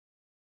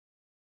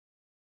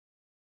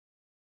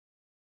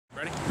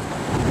Ready?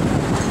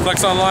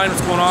 Flex Online, what's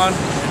going on?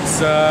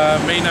 It's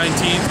May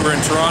 19th. We're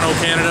in Toronto,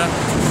 Canada.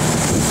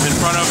 In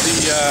front of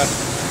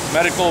the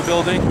medical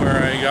building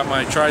where I got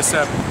my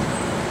tricep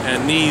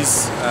and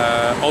knees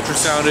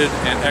ultrasounded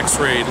and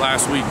x-rayed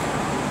last week.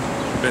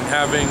 I've been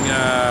having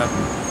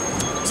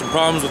some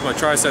problems with my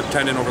tricep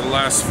tendon over the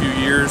last few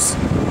years,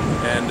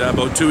 and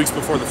about 2 weeks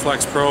before the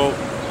Flex Pro,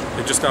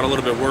 it just got a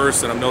little bit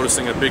worse, and I'm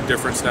noticing a big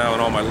difference now in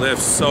all my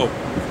lifts. So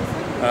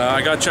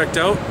I got checked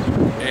out,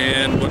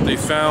 and what they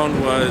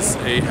found was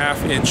a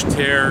half-inch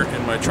tear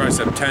in my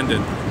tricep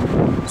tendon.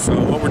 So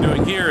what we're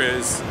doing here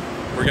is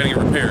we're getting it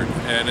repaired,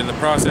 and in the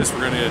process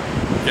we're going to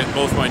get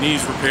both my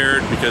knees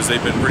repaired because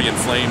they've been pretty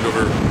inflamed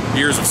over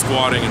years of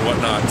squatting and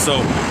whatnot. So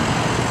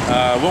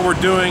what we're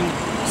doing,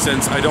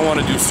 since I don't want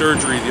to do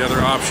surgery, the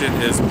other option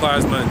is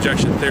plasma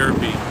injection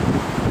therapy,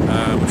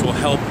 which will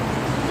help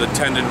the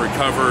tendon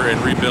recover and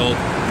rebuild.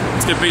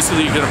 It's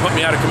basically going to put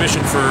me out of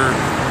commission for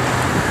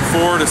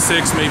 4 to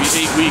 6, maybe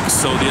 8 weeks,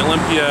 so the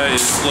Olympia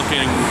is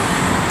looking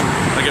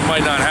like it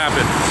might not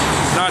happen.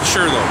 Not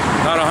sure though,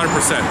 not 100%,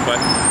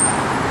 but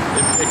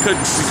we could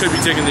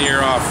be taking the year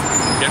off,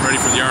 getting ready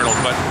for the Arnold.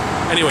 But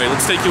anyway,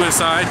 let's take you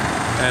inside,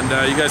 and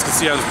you guys can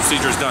see how the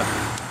procedure is done.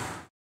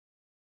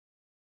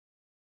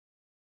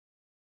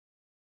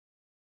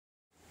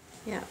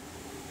 Yeah.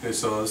 Okay,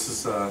 so this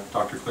is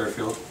Dr.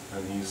 Clairfield,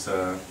 and he's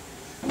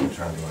Which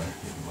one do you want?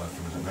 You can left,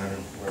 does it matter?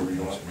 Wherever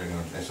you want. We're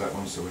going to finish that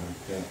one, so we're going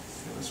to do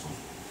this one.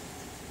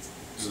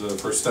 This is the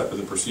first step of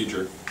the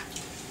procedure.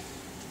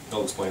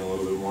 He'll explain a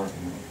little bit more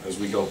as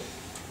we go.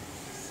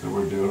 So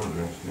we're going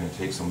to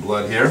take some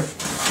blood here,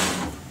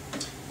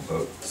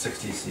 about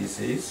 60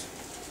 cc's.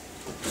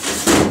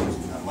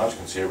 Not much,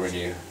 considering when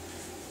you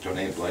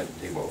donate blood,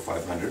 you take about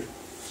 500,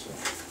 so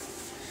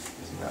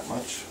isn't that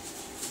much.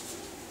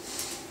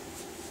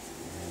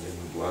 And in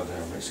the blood,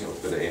 I'm mixing it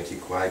with a bit of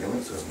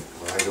anticoagulant so it doesn't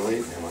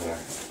coagulate. And I'm going to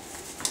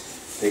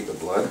take the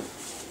blood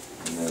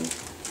and then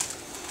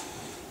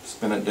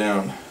spin it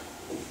down.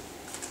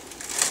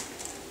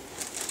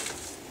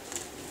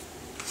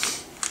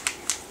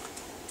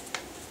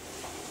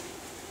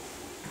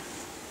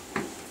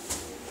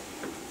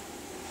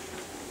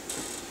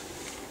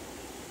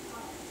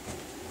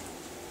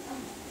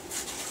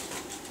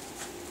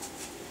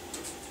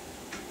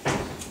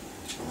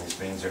 These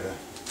veins are to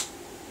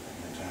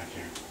attack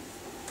here.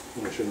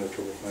 I shouldn't have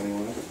trouble finding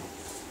one.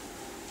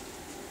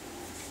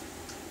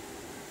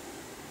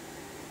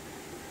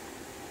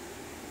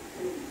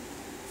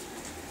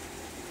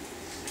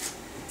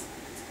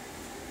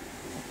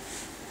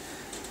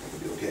 That'll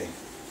be okay.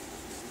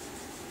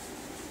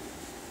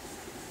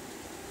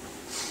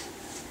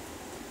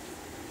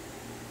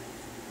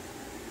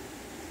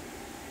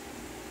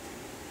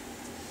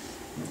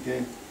 Okay,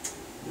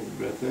 hold the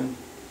breath in.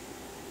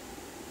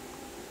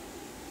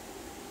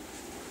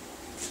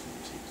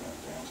 Take that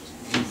down,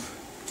 doesn't move.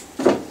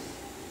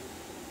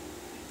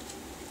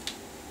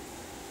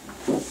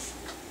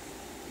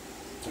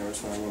 There was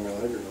something on my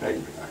leg, or no? Hey,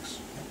 relax.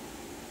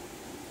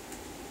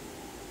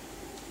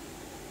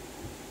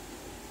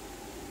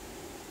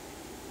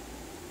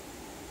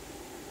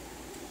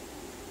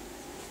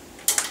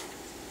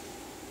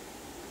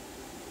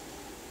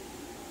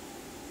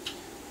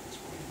 It's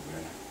white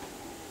red.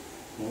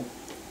 Hmm?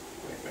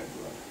 White red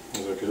blood.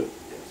 Is that good?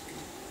 Yes.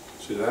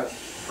 See that?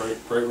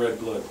 Bright red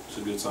blood. It's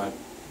a good sign.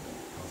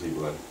 Healthy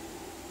blood.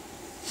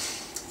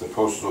 The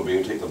process will be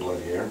to take the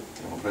blood here,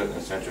 and we'll put it in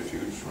a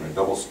centrifuge. We're going to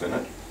double spin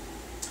it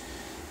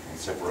and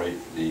separate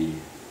the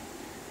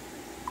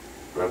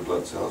red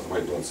blood cells, the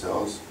white blood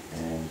cells,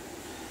 and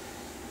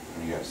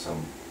we get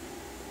some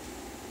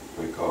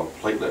what we call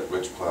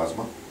platelet-rich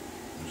plasma,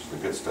 which is the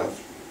good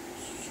stuff.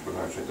 So we're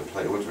going to treat the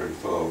platelets are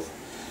full of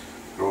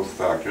growth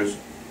factors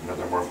and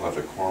other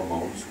morphologic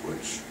hormones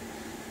which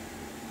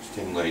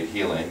stimulate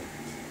healing.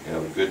 You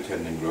have good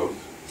tendon growth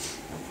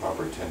and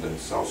proper tendon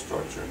cell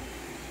structure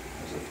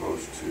as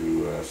opposed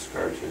to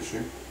scar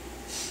tissue.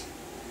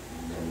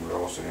 And then we're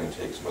also going to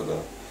take some of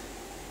the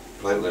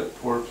platelet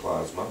poor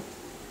plasma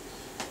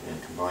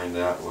and combine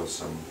that with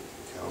some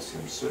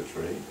calcium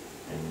citrate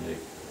and make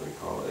what we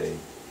call a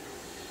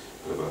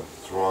bit of a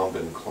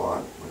thrombin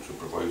clot, which will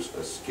provide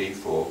a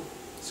scaffold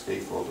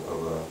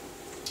of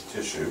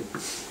tissue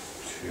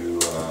to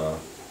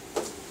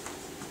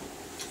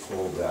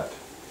hold that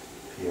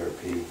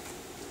PRP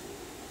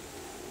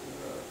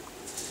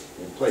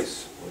in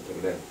place when we put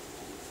it in.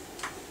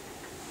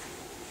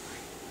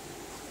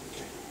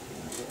 Okay.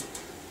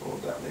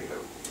 Hold that, make it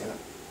out. Yeah.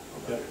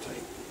 Hold that there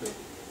tight. Yep.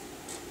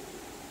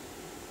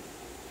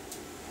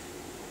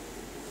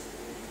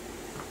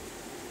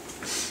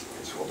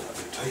 Just hold that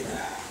there tight.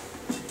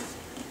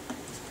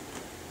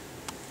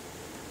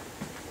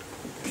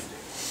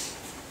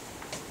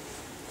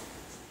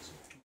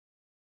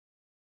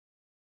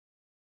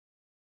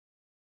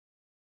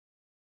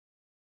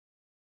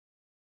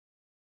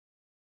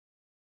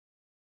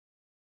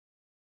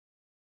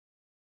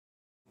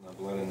 The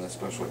blood in the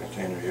special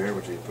container here,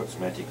 which we put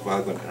some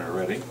anticoagulant in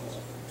already.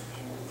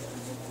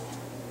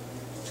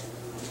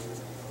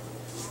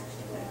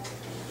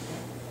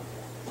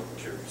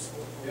 Curious.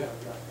 Yeah.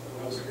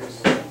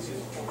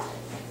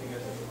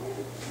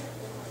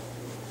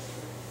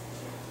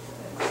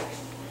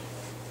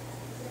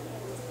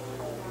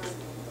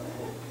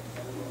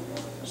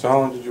 So how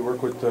long did you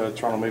work with the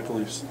Toronto Maple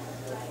Leafs?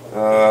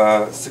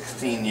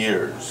 16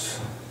 years.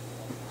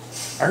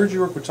 I heard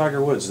you work with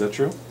Tiger Woods. Is that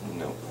true?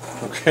 No.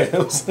 Okay,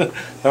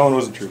 that one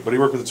wasn't true. But he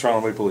worked with the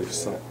Toronto Maple Leafs.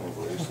 So.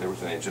 Maple Leafs. They were in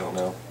NHL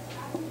now.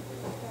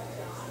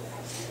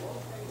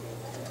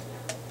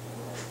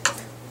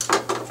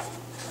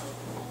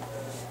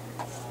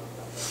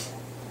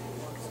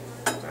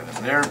 That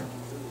in there. I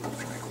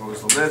close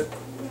the lid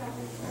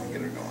and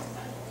get her going.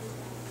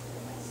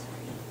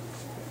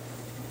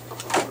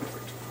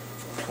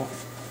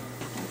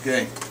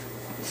 Okay. I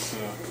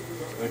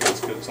think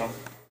that's good, son.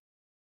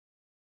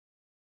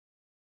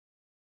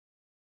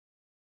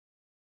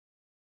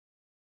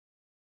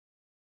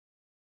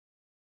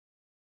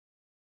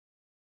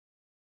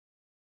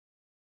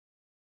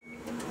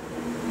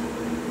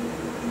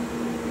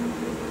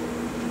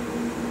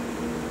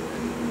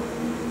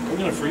 Are we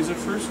gonna freeze it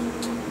first?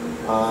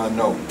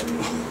 No.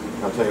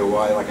 I'll tell you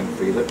why I can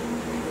freeze it.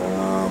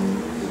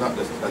 It's not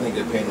just, I think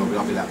the pain will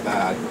not be that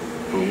bad,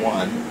 for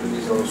one, because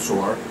he's a little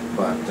sore,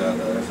 but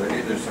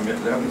there's some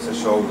evidence to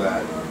show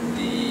that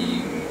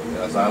the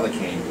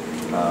xylocaine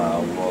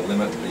will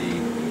limit the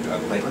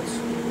platelets,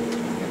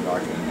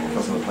 and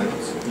kill some of the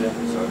platelets. Yeah.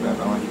 So I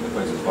want to keep the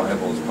place as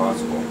viable as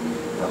possible.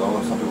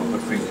 Although some people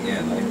put freezing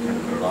in, I tend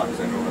to put it on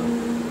because I know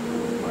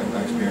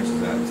my experience is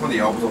that some of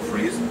the orbital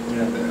freeze,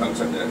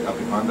 outside the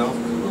epicondyle,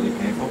 is really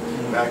painful.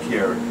 Back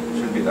here, it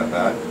shouldn't be that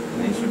bad.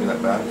 And it shouldn't be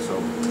that bad, so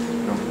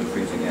don't put the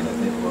freezing in. I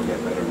think we'll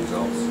get better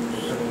results.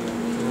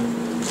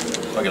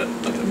 Look at it.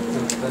 Look at it.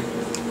 Thank you.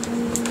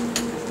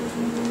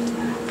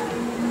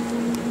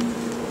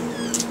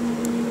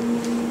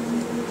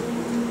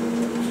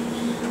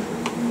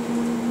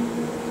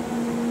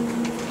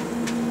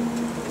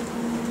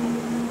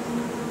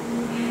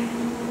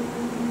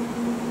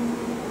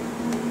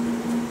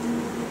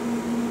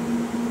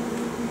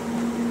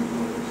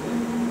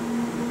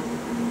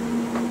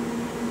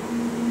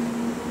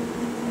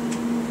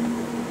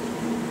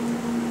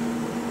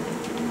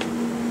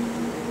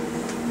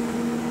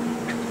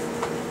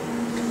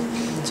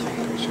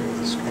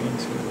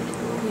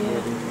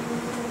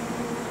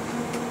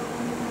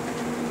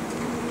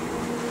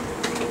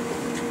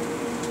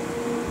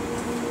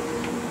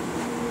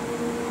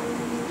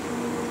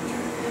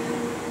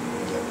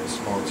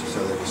 So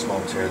there's a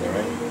small tear there,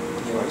 right?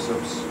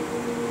 Triceps. You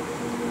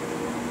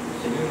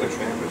can do the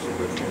transfers, you can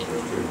do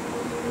transfers too.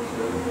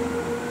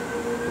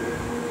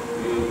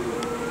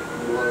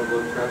 You want to go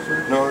transfer?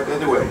 No, the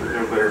other way.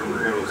 They're better.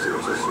 Let's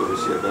just so we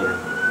see it better.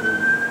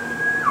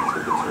 Let's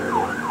get the tear there.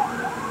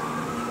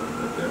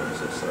 Right there, it's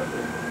that side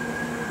there.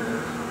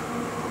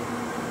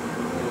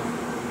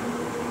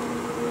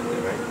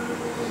 Right?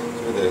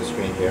 So look at the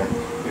screen here.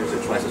 Here's the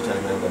triceps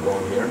tendon in the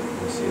bone here.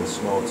 You see a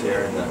small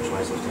tear in that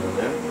triceps tendon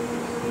there.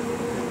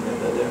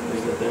 There,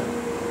 is that there?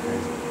 Okay.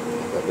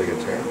 That big a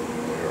tear?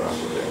 You're off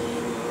it there.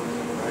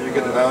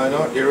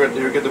 You're good.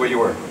 You're good the way you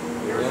were.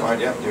 You're fine.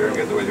 Yeah, you're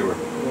good the way you were.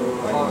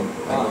 You're going.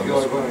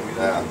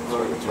 Yeah,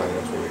 that's fine.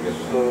 That's really good.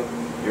 So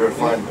you're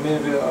fine.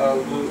 Maybe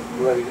I'll do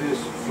like this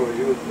for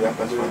you. Yeah,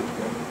 that's fine.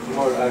 Yeah.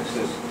 More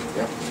access.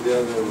 Yeah. The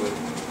other way.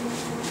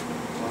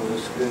 On the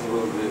screen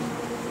will be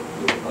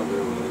the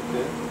other way.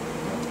 Okay.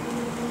 Yeah.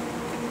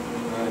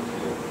 Right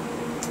here.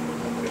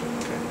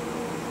 Okay.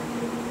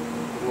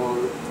 More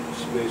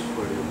space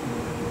for you.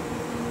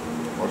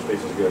 More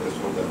space is good. Just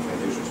hold that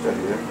transducer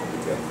steady there.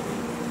 Okay.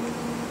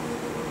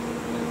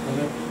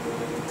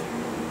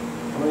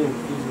 How many of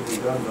these have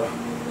you done, though?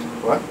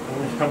 What?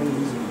 How many of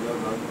these have you done,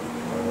 though?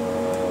 I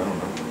don't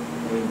know.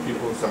 I mean,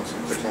 people, Some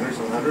 600,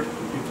 700?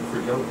 people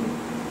freak out and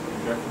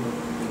inject them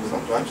in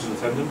Sometimes. the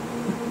tendon.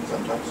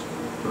 Sometimes.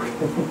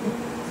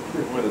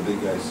 We're the big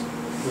guys.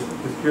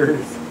 Just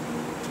curious.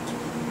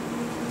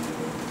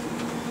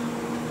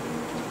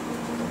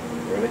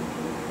 Ready?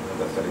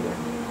 That's steady there.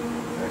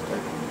 Nice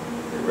type.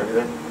 You ready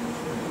there?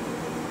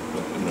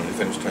 No, you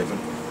finish typing.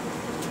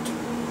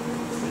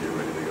 You're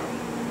ready to go.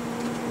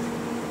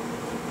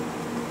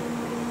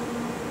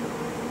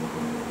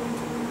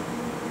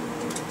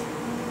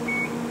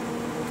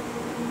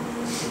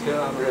 Okay,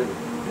 I'm ready.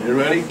 You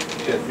ready?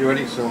 Yeah. You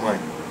ready? So am I.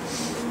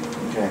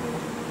 Okay.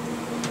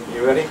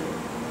 You ready?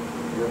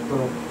 Yeah,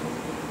 go.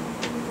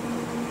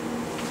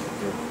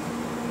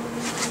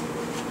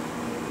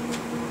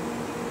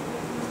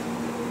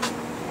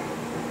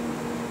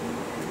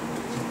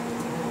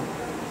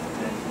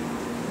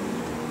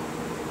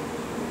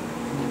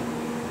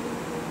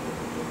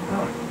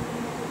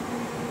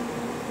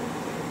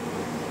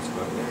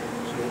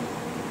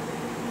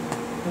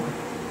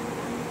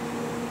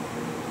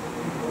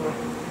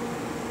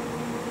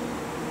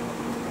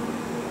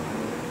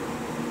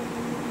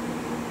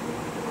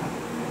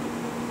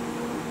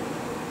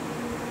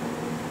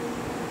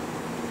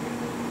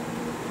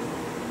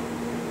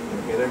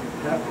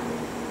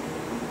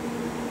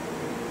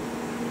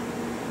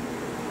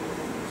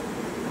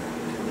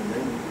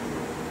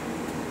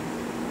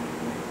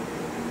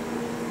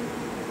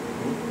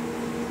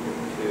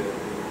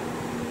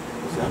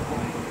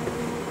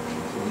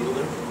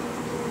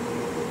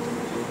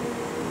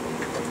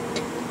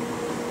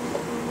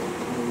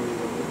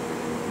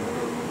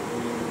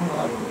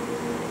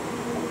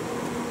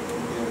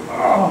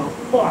 Oh,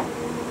 fuck.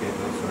 Okay,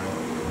 that's all right.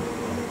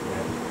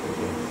 Yeah,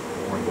 okay.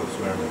 Don't worry about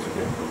swearing, that's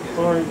okay.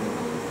 Sorry.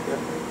 Yeah.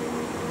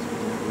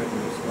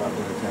 Witness not in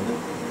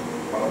attendant.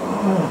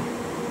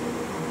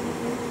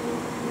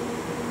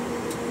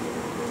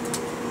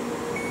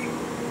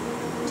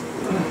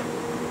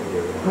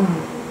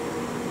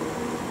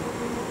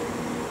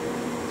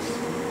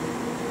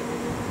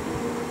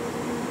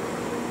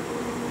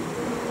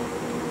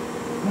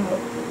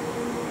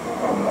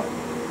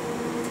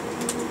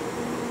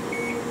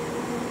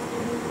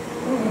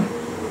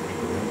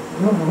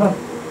 Here we go.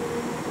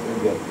 Very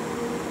good.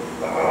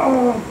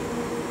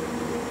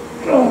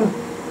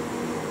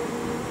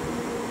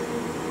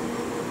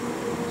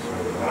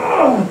 Sorry about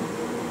that.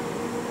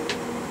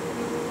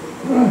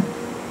 You're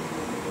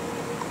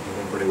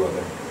doing pretty well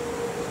there.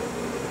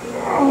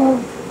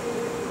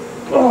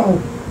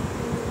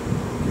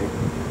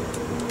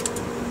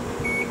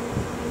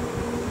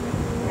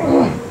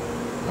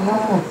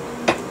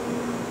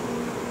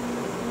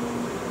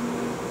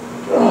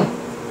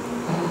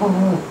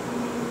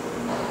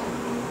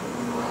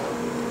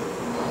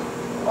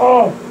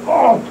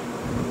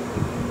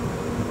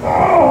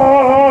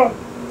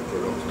 Okay,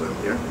 we're almost done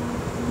here.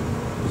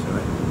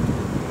 Sorry.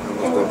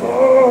 Almost done here.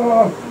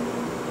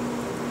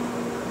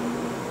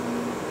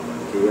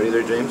 Okay, you ready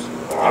there, James?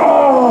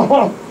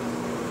 Okay.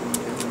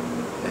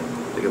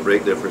 Take a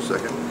break there for a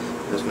second.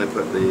 I'm just going to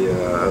put the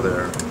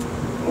other...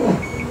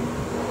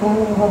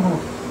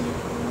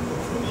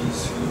 Jeez,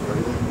 you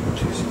ready there?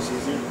 2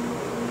 cc's here?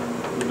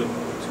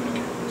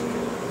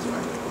 That's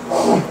fine.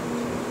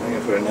 I'm going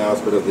to put it now,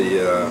 it's a bit of the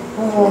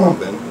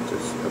thrombin,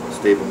 just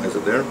stabilize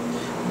it there.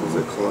 There's a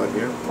clot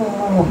here. Okay,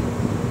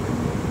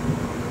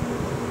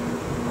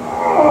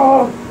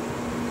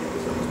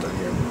 it's almost done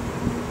here.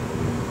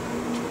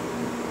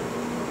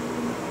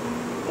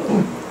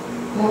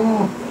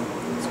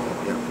 That's good,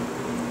 yeah.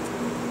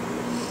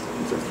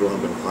 It's a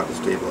thrombin clot to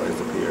stabilize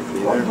the PRP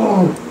there.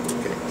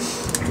 Okay.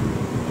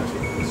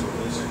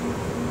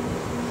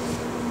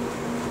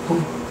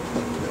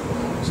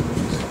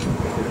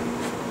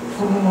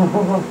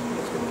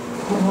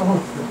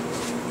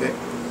 Okay.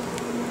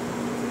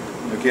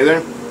 You okay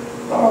there?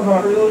 Oh,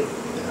 not really. Yeah,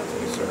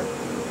 thank you, sir.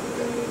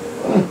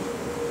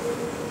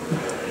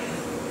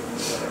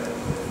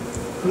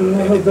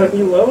 Is that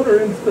you out or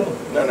in still?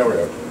 No, no,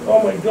 we're out.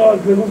 Oh my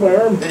god, can I move my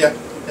arm? Yeah.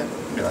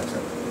 Relax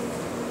it.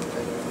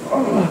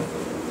 Okay.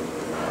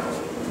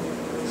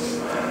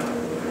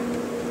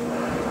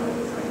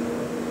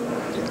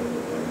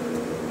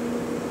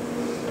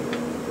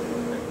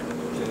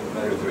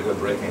 There's a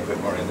breaking a bit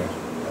more in there. I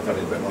thought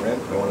I'd a bit more in.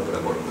 I want to put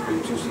about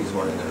 2 cc's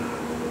more in there.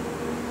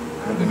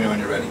 Look at me when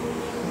you're ready.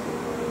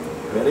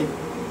 Ready? You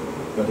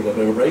want to take a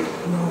bit of a break?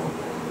 No.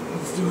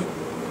 Let's do it.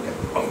 Okay.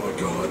 Oh my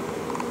god.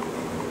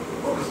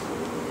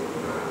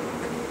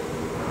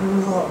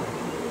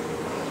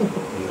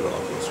 Leave it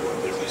off this one.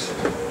 There, please.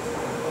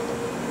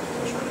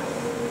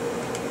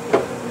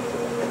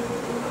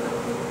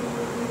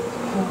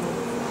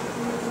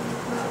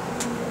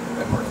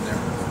 Bit more in there.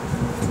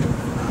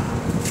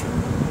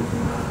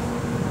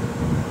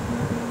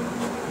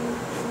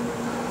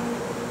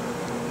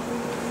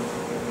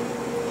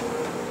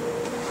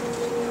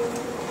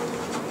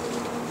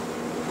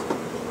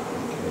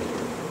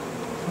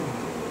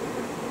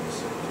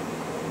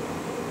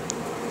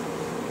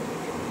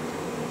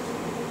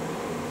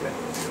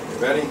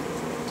 Ready?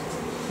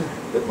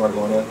 Bit more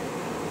going in.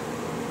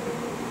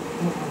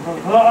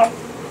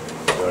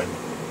 Sorry.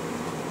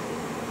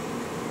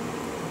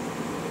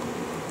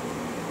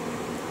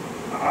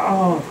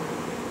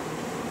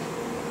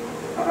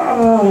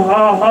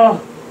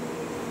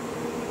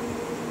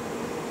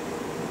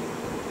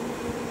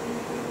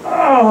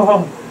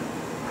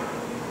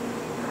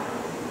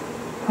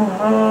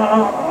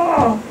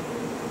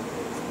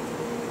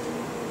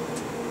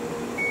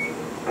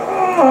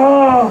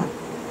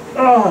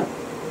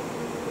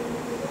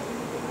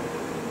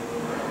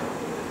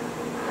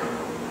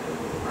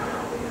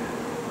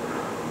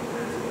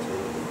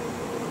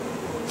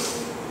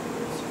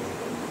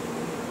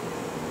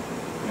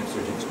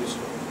 Surgeons, please.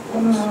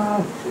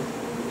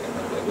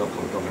 Don't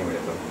come away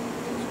at them.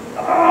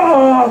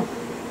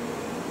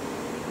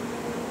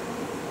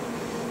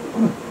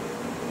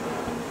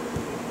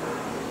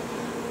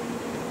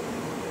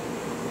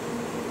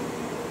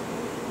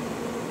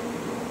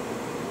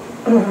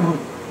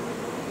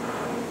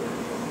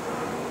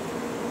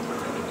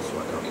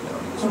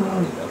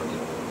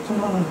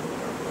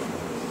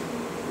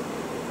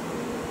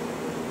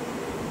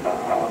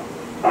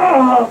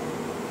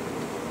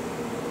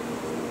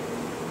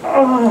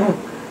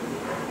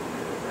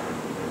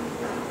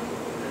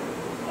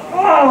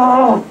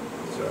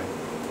 Sorry.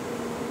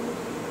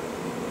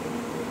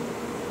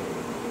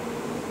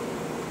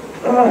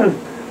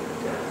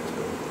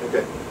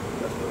 Okay.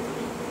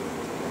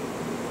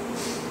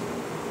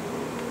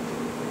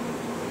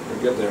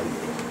 We're good there.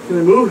 Can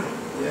I move?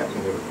 Yeah, you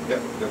can move it. Yeah,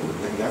 got the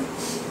thing down.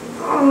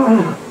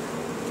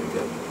 You're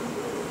good.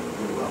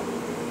 Really well.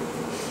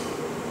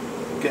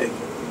 Okay.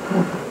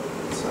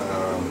 Let's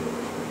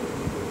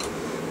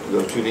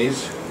Those two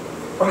knees.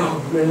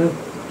 Oh, man.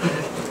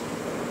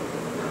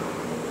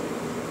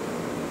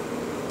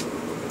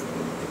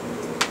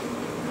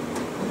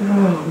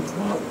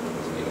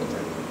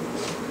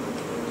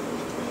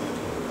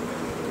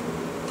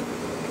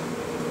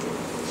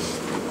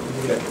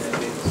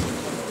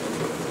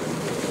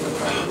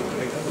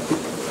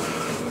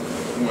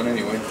 One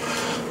anyway.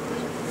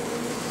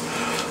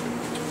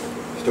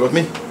 Still with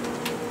me?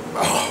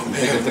 Oh You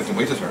can't lift and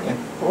weight this early.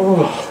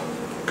 Oh,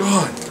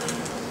 God.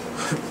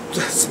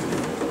 That's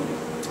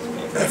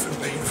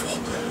effing painful.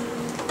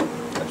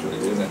 That's really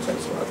good in that tight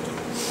spot.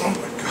 Oh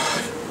my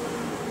God.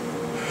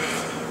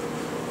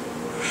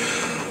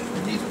 My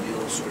knees will be a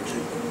little sore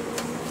too.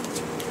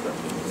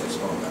 That's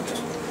all about it.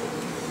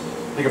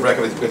 Take a break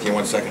with you in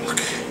 1 second.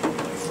 Okay.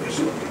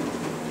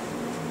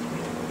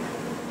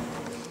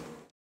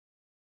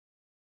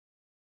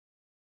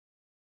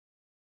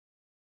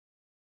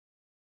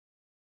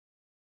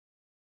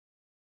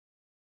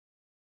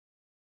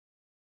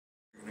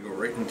 You're going to go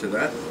right into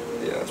that?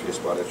 Yeah, that's where your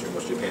spot is.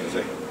 Most of your pain is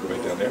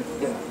right down there?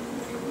 Yeah.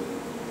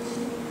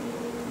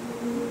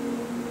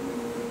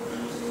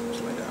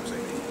 Just lay down, say,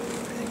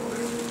 angle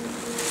there.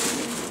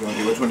 You want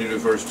to do which one do you do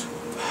first?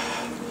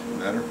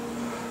 Matter?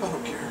 I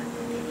don't care.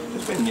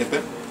 Just bend your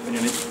bit. Bend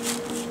your knee.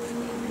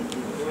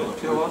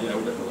 Feel up? Yeah,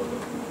 we'll get a little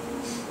bit.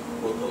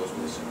 Both those,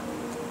 please.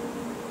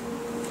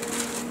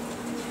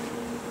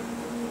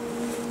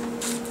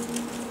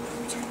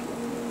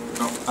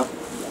 No, up.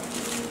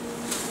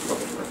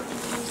 Okay, perfect.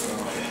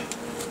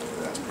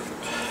 That's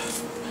perfect.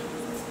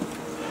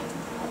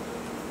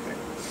 Okay.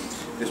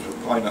 This will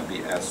probably not be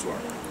as sore.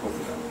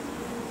 Hopefully not.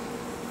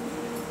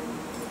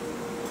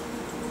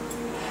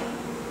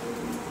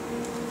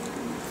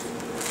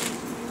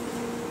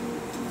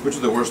 Which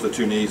is the worst of the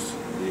two knees?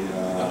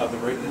 The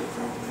right knee,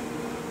 probably.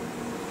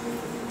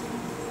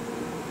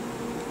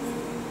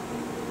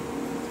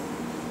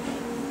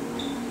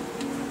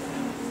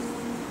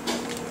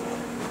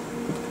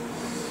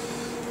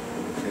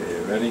 Okay,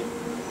 you ready?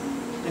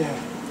 Yeah.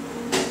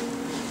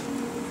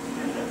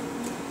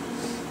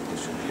 This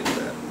should be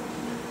that.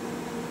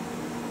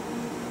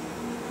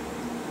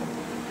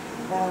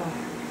 God.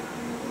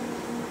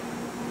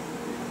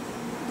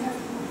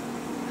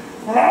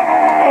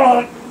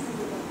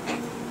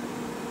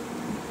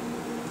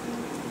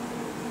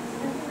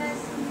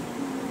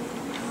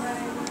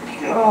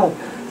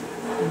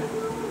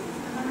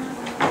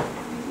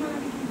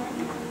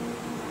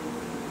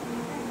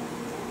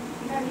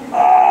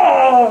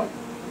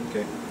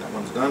 Okay, that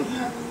one's done.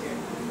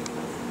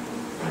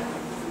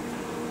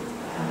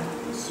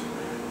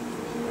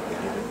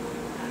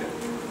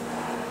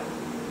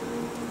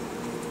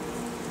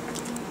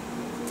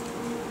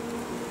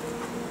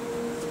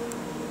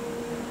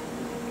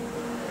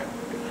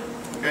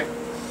 Okay,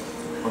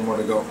 one more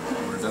to go.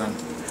 We're done.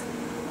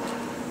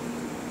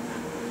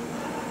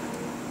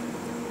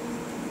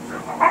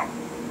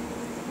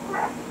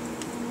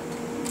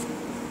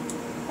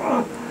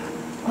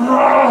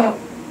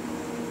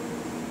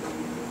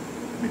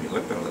 Maybe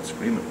lip out of that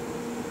screaming.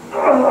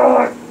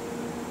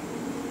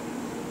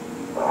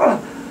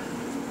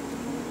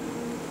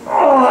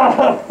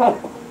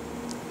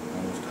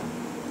 Almost done.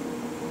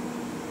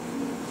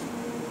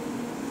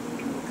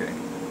 Okay.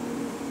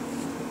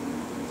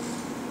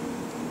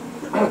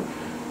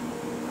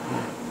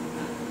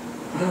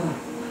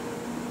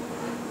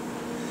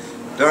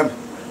 Done.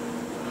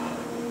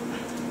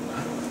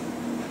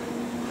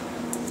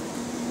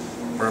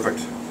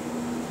 Perfect.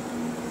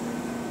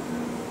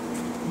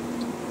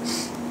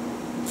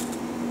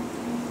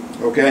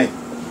 Okay.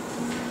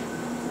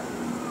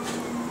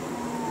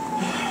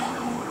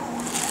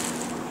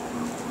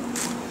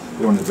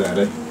 You want that,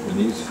 eh? The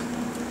knees.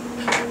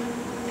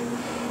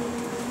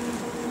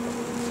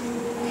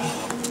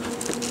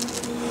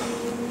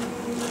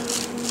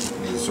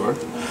 Knees sore?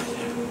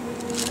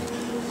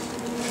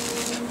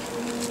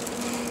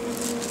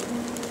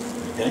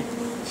 Okay.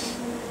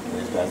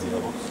 These guys the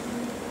elbows.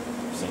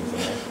 Same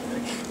thing there.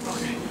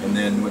 Okay. And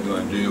then what you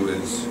want to do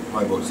is,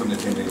 probably about 7 to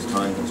 10 days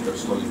time, and start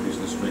slowly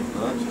increasing the strength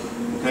of that.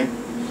 Okay?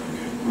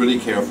 Really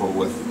careful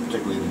with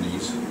particularly the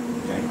knees.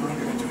 Okay? I'm not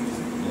going to do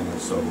anything. Yeah,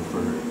 so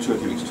for 2 or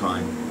 3 weeks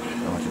time,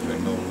 I want you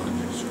doing no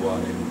lunging,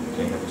 squatting,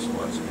 okay, heavy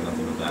squats, okay,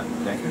 nothing like that.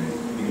 Okay?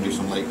 You can do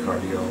some light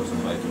cardios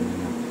and biking,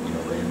 you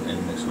know, right in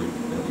next week,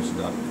 loosen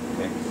up.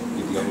 Okay?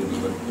 Get the elbow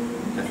moving.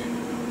 Okay?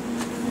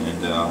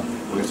 And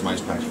we'll get some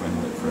ice packs for using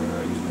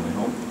on the way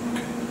home.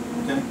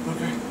 Okay?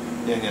 Okay.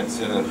 Yeah, it's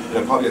it'll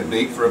probably get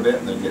big for a bit,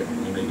 and then you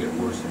may get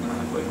worse than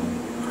halfway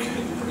home. Okay.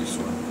 Make you pretty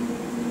sore.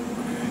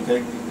 Okay,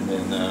 and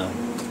then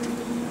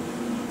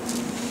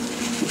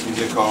give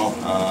me a call.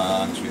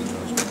 Next week.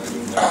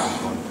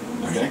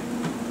 Okay.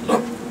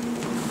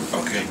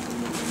 Okay.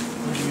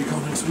 I'll give you a call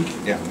next week.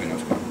 Yeah, let me know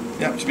it's coming.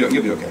 Yeah,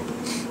 you'll be okay.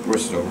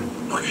 Worst is over.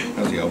 Okay.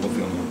 How's the elbow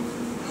feeling now?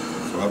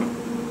 Throbbing?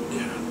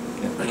 Yeah.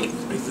 Yeah. I think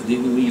the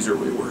knees are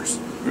way worse.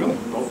 Really?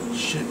 Holy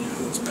shit, yeah,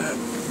 that's bad.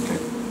 Okay.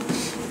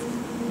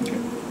 Okay.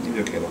 You'll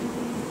be okay though.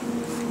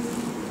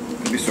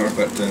 You'll be sore,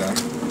 but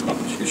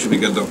it should be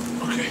good though.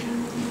 Okay.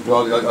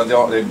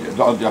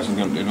 The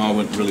injections all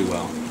went really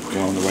well. You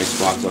know, in the right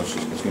spots, so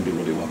it's going to do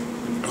really well.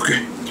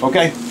 Okay.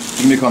 Okay,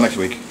 give me a call next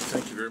week.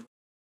 Thank you very much.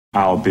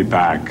 I'll be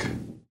back.